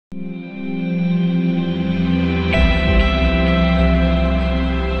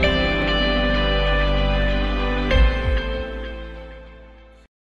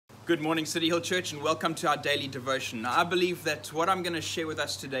Good morning, City Hill Church, and welcome to our daily devotion. Now, I believe that what I'm going to share with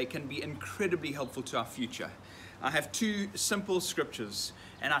us today can be incredibly helpful to our future. I have two simple scriptures,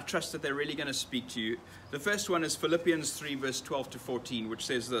 and I trust that they're really going to speak to you. The first one is Philippians 3, verse 12 to 14, which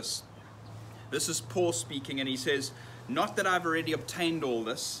says this. This is Paul speaking, and he says, "Not that I've already obtained all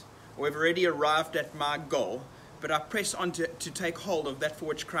this, or have already arrived at my goal, but I press on to take hold of that for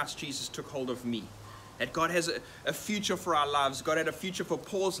which Christ Jesus took hold of me." That God has a future for our lives. God had a future for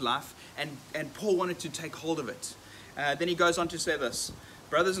Paul's life, and Paul wanted to take hold of it. Then he goes on to say this,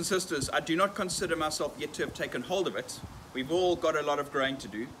 "Brothers and sisters, I do not consider myself yet to have taken hold of it." We've all got a lot of growing to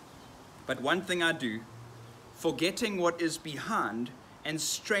do. "But one thing I do, forgetting what is behind and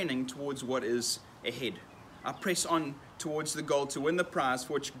straining towards what is ahead. I press on towards the goal to win the prize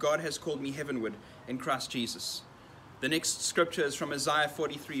for which God has called me heavenward in Christ Jesus." The next scripture is from Isaiah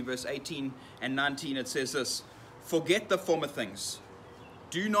 43, verse 18 and 19. It says this, "Forget the former things.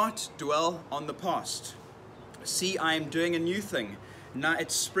 Do not dwell on the past. See, I am doing a new thing. Now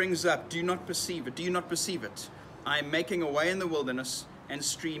it springs up. Do not perceive it. Do you not perceive it? I am making a way in the wilderness and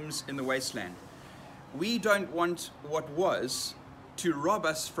streams in the wasteland." We don't want what was to rob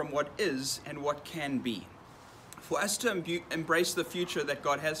us from what is and what can be. For us to embrace the future that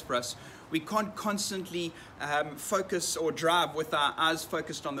God has for us, we can't constantly focus or drive with our eyes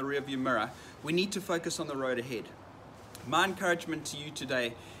focused on the rearview mirror. We need to focus on the road ahead. My encouragement to you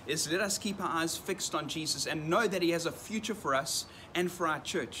today is let us keep our eyes fixed on Jesus and know that He has a future for us and for our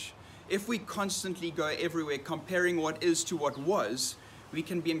church. If we constantly go everywhere comparing what is to what was, we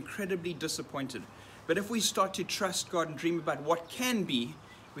can be incredibly disappointed. But if we start to trust God and dream about what can be,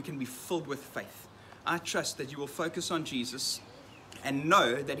 we can be filled with faith. I trust that you will focus on Jesus and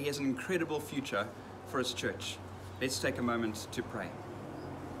know that He has an incredible future for His church. Let's take a moment to pray.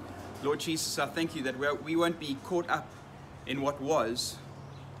 Lord Jesus, I thank you that we won't be caught up in what was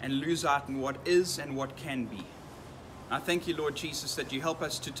and lose out in what is and what can be. I thank you, Lord Jesus, that you help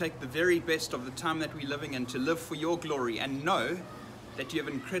us to take the very best of the time that we're living in to live for your glory and know that you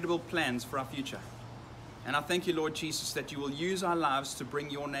have incredible plans for our future. And I thank you, Lord Jesus, that you will use our lives to bring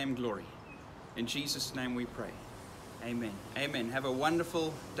your name glory. In Jesus' name we pray. Amen. Amen. Have a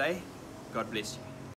wonderful day. God bless you.